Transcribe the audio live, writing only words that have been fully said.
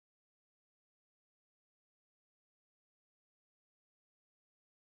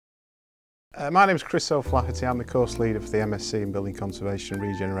My name is Chris O'Flaherty. I'm the course leader for the MSc in Building Conservation and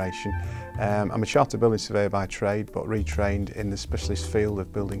Regeneration. I'm a chartered building surveyor by trade, but retrained in the specialist field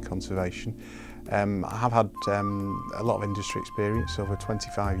of building conservation. I have had a lot of industry experience over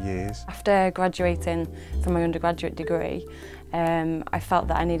 25 years. After graduating from my undergraduate degree, I felt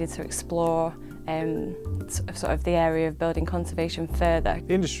that I needed to explore sort of the area of building conservation further.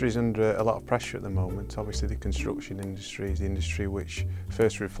 The industry is under a lot of pressure at the moment. Obviously the construction industry is the industry which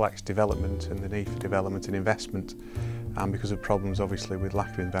first reflects development and the need for development and investment, and because of problems obviously with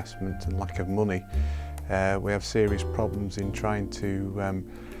lack of investment and lack of money, we have serious problems in trying to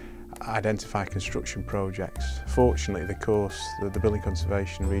identify construction projects. Fortunately, the Building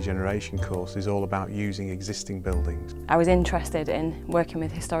Conservation and Regeneration course is all about using existing buildings. I was interested in working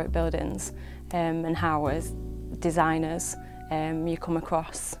with historic buildings and how as designers you come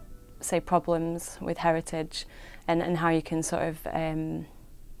across, say, problems with heritage and how you can sort of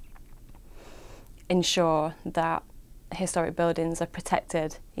ensure that historic buildings are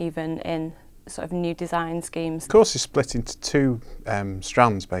protected even in sort of new design schemes. The course is split into two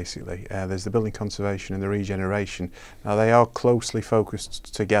strands basically. There's the building conservation and the regeneration. Now they are closely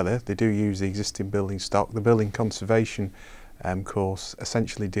focused together. They do use the existing building stock. The building conservation course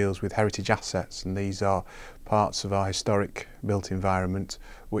essentially deals with heritage assets, and these are parts of our historic built environment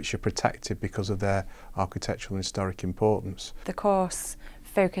which are protected because of their architectural and historic importance. The course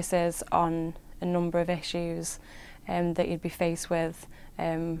focuses on a number of issues that you'd be faced with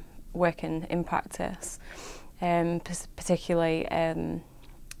working in practice, particularly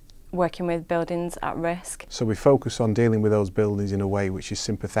working with buildings at risk. So we focus on dealing with those buildings in a way which is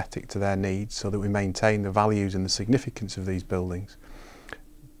sympathetic to their needs, so that we maintain the values and the significance of these buildings,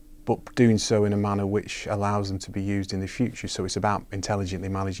 but doing so in a manner which allows them to be used in the future. So it's about intelligently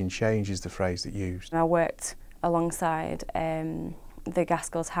managing change is the phrase that used. I worked alongside the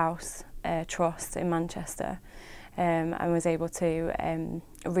Gaskell's House Trust in Manchester, and was able to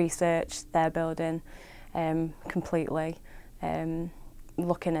research their building completely,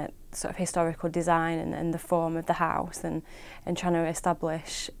 looking at sort of historical design and the form of the house, and trying to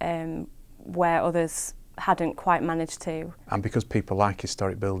establish where others hadn't quite managed to. And because people like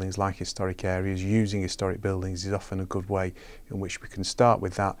historic buildings, like historic areas, using historic buildings is often a good way in which we can start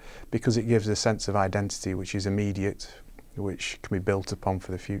with that, because it gives a sense of identity which is immediate, which can be built upon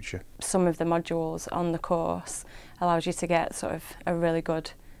for the future. Some of the modules on the course allows you to get sort of a really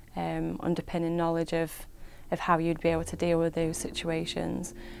good underpinning knowledge of how you'd be able to deal with those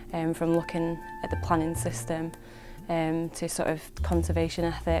situations, from looking at the planning system to sort of conservation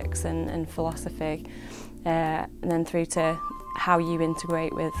ethics and philosophy, and then through to how you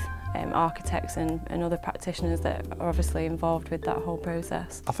integrate with architects and other practitioners that are obviously involved with that whole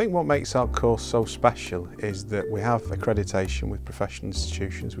process. I think what makes our course so special is that we have accreditation with professional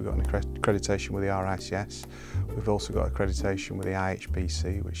institutions. We've got an accreditation with the RICS. We've also got accreditation with the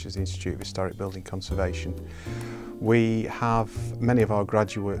IHBC, which is the Institute of Historic Building Conservation. We have many of our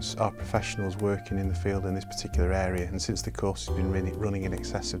graduates are professionals working in the field in this particular area, and since the course has been running in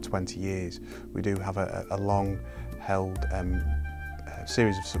excess of 20 years, we do have a long held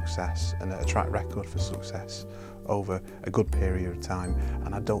series of success and a track record for success over a good period of time,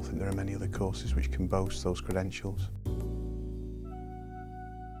 and I don't think there are many other courses which can boast those credentials.